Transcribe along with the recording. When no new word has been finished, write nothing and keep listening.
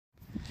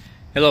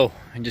Hello,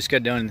 I just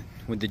got done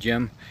with the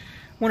gym.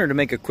 Wanted to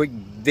make a quick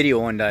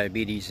video on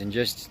diabetes and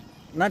just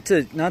not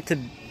to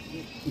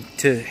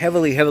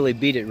heavily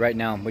beat it right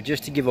now, but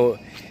just to give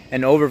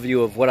an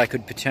overview of what I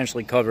could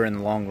potentially cover in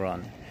the long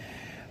run.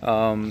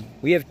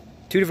 We have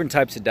two different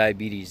types of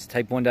diabetes: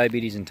 type 1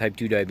 diabetes and type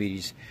 2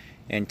 diabetes.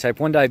 And type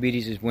 1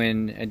 diabetes is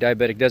when a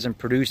diabetic doesn't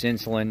produce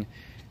insulin,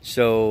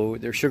 so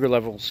their sugar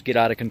levels get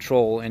out of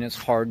control, and it's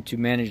hard to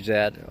manage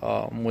that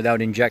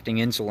without injecting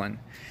insulin.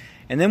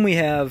 And then we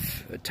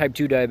have type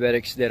 2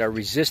 diabetics that are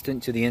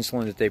resistant to the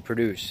insulin that they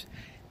produce.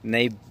 And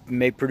they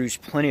may produce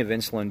plenty of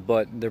insulin,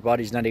 but their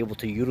body's not able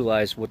to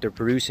utilize what they're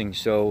producing.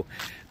 So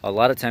a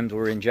lot of times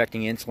we're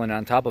injecting insulin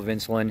on top of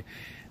insulin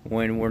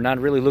when we're not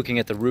really looking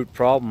at the root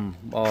problem,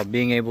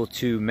 being able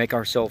to make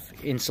ourselves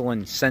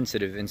insulin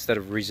sensitive instead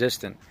of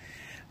resistant.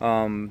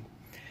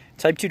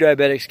 Type 2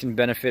 diabetics can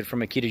benefit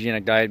from a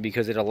ketogenic diet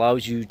because it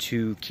allows you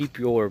to keep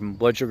your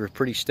blood sugar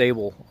pretty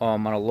stable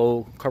on a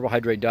low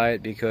carbohydrate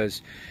diet,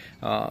 because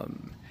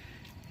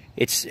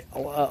it's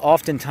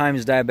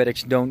oftentimes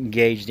diabetics don't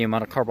gauge the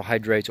amount of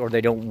carbohydrates, or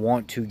they don't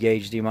want to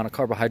gauge the amount of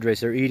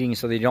carbohydrates they're eating,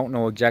 so they don't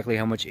know exactly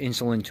how much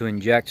insulin to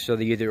inject, so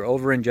they either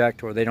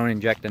over-inject or they don't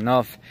inject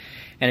enough,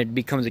 and it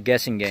becomes a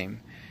guessing game.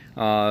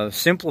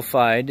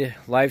 Simplified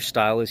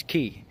lifestyle is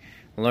key.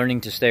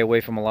 Learning to stay away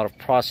from a lot of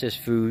processed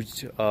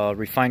foods,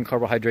 refined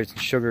carbohydrates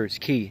and sugar is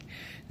key.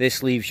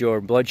 This leaves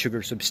your blood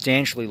sugar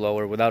substantially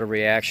lower without a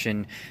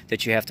reaction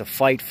that you have to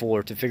fight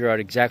for to figure out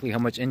exactly how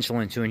much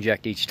insulin to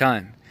inject each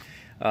time.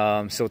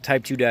 So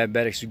type 2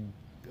 diabetics, you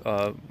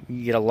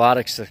get a lot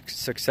of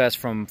success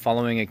from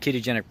following a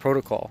ketogenic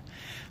protocol.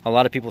 A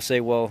lot of people say,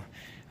 well,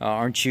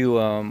 aren't you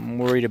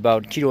worried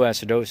about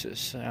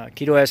ketoacidosis?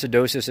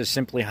 Ketoacidosis is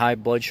simply high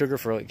blood sugar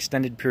for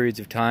extended periods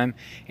of time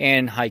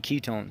and high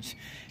ketones.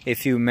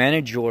 If you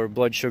manage your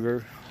blood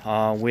sugar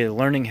with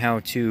learning how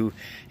to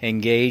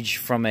engage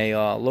from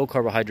a low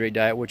carbohydrate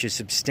diet, which is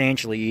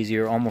substantially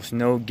easier, almost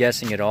no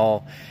guessing at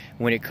all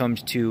when it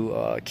comes to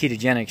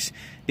ketogenics,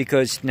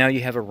 because now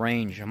you have a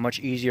range, a much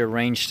easier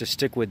range to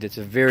stick with. It's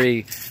a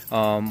very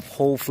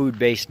whole food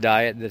based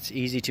diet that's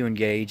easy to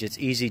engage. It's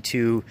easy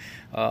to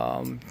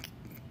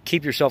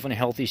keep yourself in a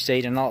healthy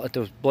state and not let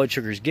those blood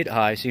sugars get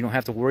high, so you don't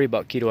have to worry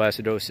about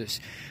ketoacidosis.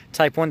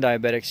 Type 1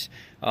 diabetics,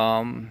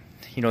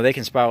 they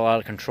can spiral out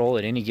of control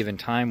at any given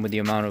time with the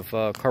amount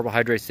of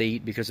carbohydrates they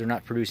eat, because they're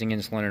not producing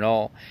insulin at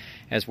all.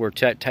 As where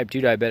type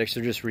 2 diabetics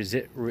are just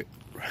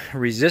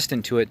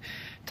resistant to it,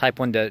 type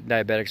 1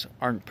 diabetics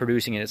aren't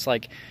producing it. It's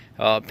like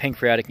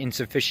pancreatic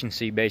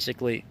insufficiency,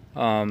 basically.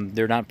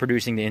 They're not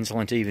producing the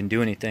insulin to even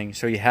do anything,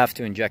 so you have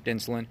to inject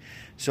insulin.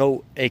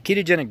 So a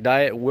ketogenic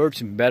diet works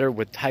better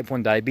with type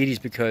 1 diabetes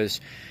because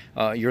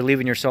you're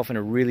leaving yourself in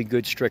a really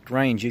good strict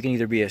range. You can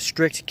either be a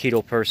strict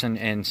keto person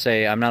and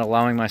say, I'm not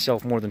allowing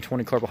myself more than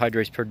 20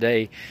 carbohydrates per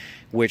day,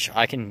 which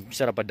I can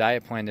set up a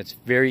diet plan that's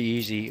very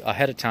easy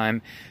ahead of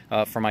time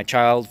for my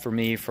child, for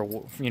me, for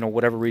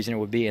whatever reason it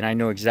would be, and I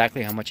know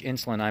exactly how much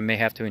insulin I may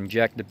have to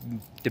inject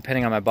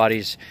depending on my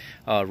body's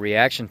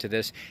reaction to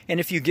this.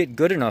 And if you get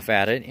good enough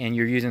at it and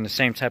you're using the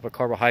same type of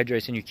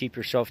carbohydrates and you keep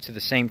yourself to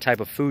the same type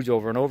of foods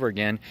over and over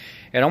again,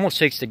 it almost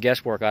takes the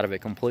guesswork out of it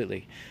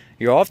completely.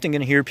 You're often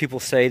going to hear people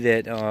say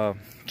that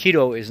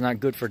keto is not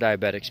good for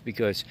diabetics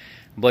because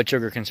blood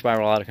sugar can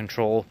spiral out of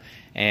control,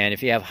 and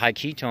if you have high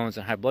ketones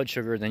and high blood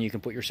sugar, then you can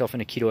put yourself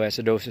in a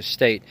ketoacidosis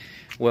state.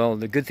 Well,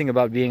 the good thing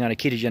about being on a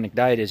ketogenic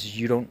diet is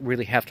you don't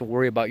really have to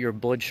worry about your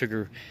blood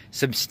sugar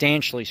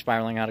substantially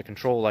spiraling out of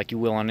control like you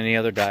will on any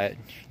other diet.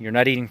 You're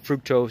not eating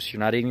fructose, you're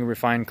not eating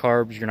refined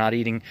carbs, you're not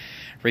eating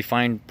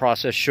refined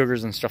processed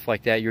sugars and stuff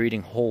like that. You're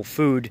eating whole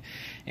food,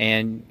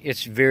 and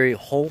it's very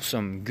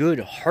wholesome, good,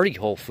 hearty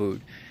whole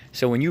food.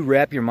 So when you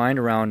wrap your mind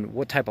around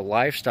what type of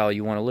lifestyle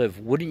you want to live,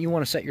 wouldn't you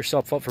want to set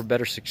yourself up for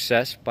better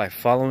success by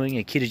following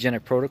a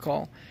ketogenic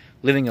protocol,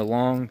 living a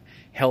long,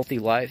 healthy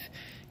life,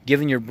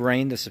 giving your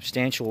brain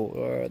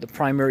the the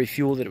primary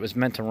fuel that it was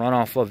meant to run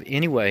off of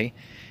anyway,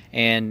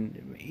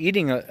 and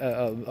eating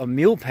a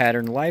meal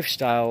pattern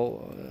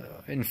lifestyle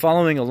and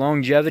following a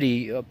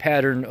longevity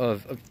pattern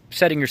of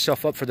setting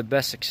yourself up for the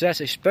best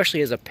success,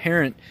 especially as a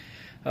parent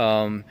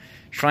trying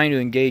to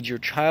engage your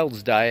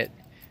child's diet.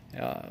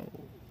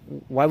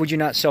 Why would you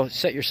not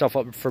set yourself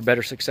up for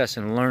better success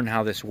and learn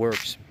how this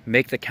works?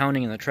 Make the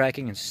counting and the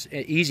tracking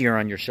easier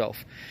on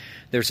yourself.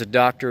 There's a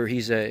doctor,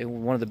 he's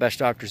one of the best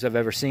doctors I've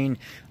ever seen.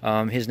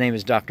 His name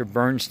is Dr.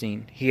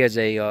 Bernstein. He has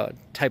a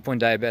type 1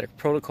 diabetic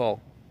protocol.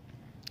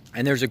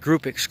 And there's a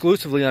group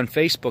exclusively on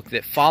Facebook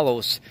that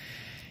follows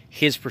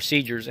his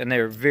procedures, and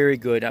they're very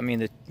good. I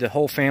mean, the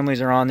whole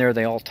families are on there.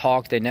 They all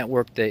talk, they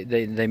network,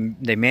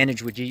 they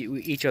manage with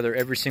each other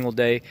every single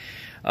day,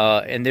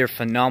 and they're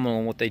phenomenal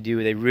in what they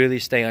do. They really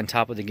stay on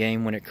top of the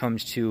game when it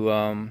comes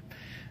to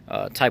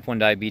type 1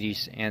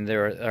 diabetes, and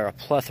there are a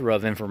plethora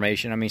of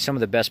information. I mean, some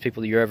of the best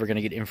people that you're ever going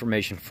to get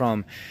information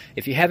from.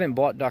 If you haven't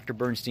bought Dr.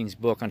 Bernstein's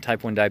book on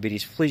type 1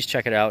 diabetes, please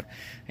check it out.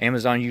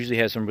 Amazon usually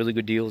has some really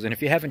good deals. And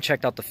if you haven't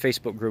checked out the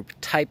Facebook group,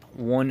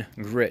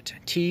 typeonegrit,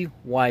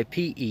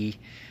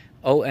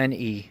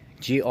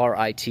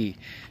 TYPEONEGRIT,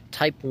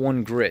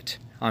 typeonegrit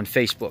on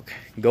Facebook.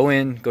 Go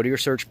to your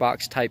search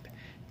box, type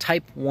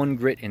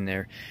typeonegrit in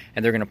there,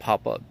 and they're going to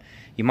pop up.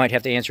 You might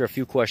have to answer a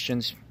few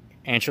questions.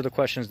 Answer the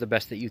questions the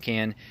best that you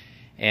can,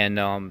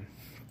 and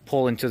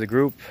pull into the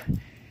group.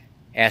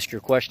 Ask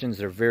your questions.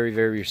 They're very,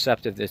 very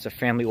receptive. It's a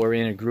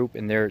family-oriented group,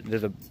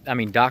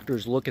 and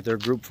doctors look at their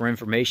group for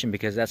information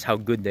because that's how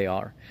good they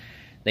are.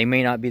 They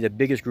may not be the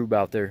biggest group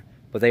out there,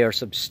 but they are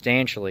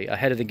substantially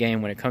ahead of the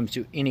game when it comes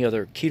to any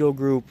other keto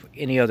group,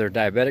 any other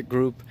diabetic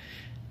group.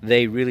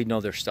 They really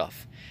know their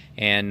stuff.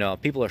 And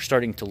people are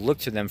starting to look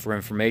to them for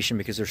information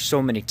because there's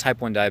so many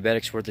type 1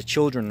 diabetics where the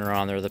children are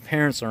on there, the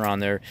parents are on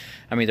there,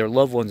 their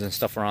loved ones and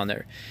stuff are on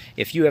there.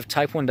 If you have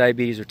type 1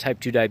 diabetes or type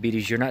 2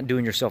 diabetes, you're not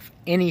doing yourself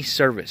any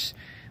service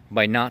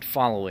by not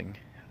following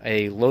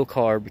a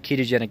low-carb,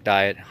 ketogenic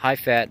diet,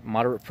 high-fat,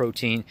 moderate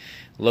protein,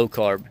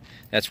 low-carb.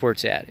 That's where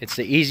it's at. It's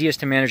the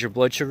easiest to manage your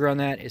blood sugar on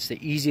that. It's the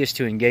easiest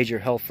to engage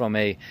your health from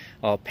a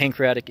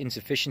pancreatic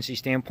insufficiency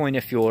standpoint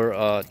if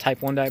you're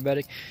type 1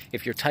 diabetic.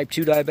 If you're type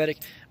 2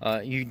 diabetic,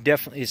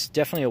 it's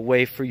definitely a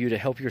way for you to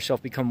help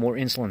yourself become more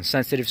insulin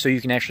sensitive so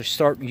you can actually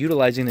start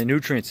utilizing the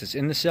nutrients that's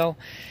in the cell.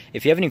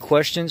 If you have any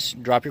questions,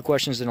 drop your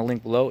questions in a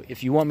link below.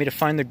 If you want me to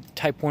find the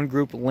type 1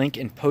 group link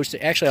and post it,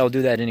 actually I'll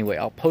do that anyway.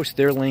 I'll post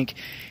their link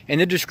in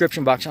the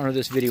description box under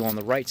this video on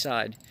the right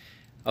side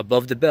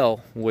above the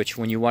bell, which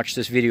when you watch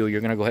this video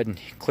you're going to go ahead and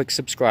click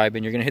subscribe,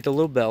 and you're going to hit the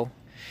little bell,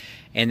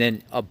 and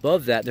then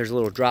above that there's a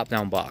little drop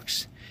down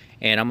box,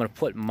 and I'm going to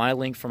put my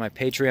link for my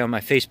Patreon,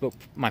 my Facebook,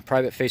 my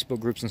private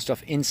Facebook groups and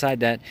stuff inside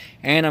that,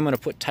 and I'm going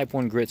to put Type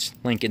 1 Grit's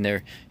link in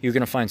there. You're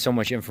going to find so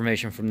much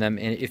information from them,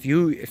 and if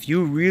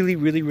you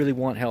really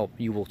want help,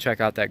 you will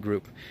check out that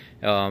group.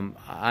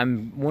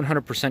 I'm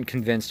 100%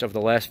 convinced of the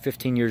last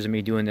 15 years of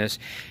me doing this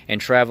and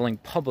traveling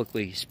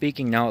publicly,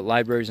 speaking now at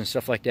libraries and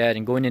stuff like that,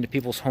 and going into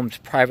people's homes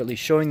privately,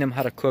 showing them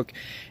how to cook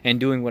and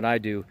doing what I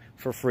do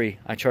for free.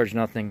 I charge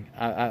nothing.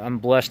 I'm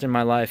blessed in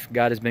my life.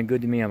 God has been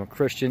good to me. I'm a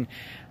Christian.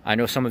 I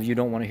know some of you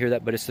don't want to hear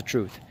that, but it's the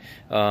truth.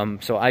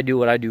 So I do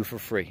what I do for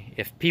free.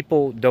 If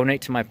people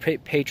donate to my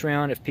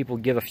Patreon, if people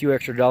give a few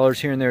extra dollars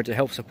here and there to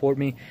help support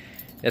me,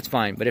 that's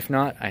fine. But if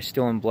not, I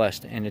still am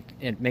blessed, and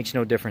it makes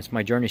no difference.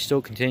 My journey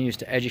still continues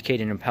to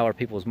educate and empower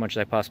people as much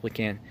as I possibly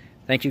can.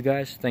 Thank you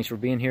guys. Thanks for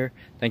being here.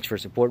 Thanks for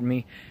supporting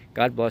me.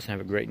 God bless and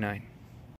have a great night.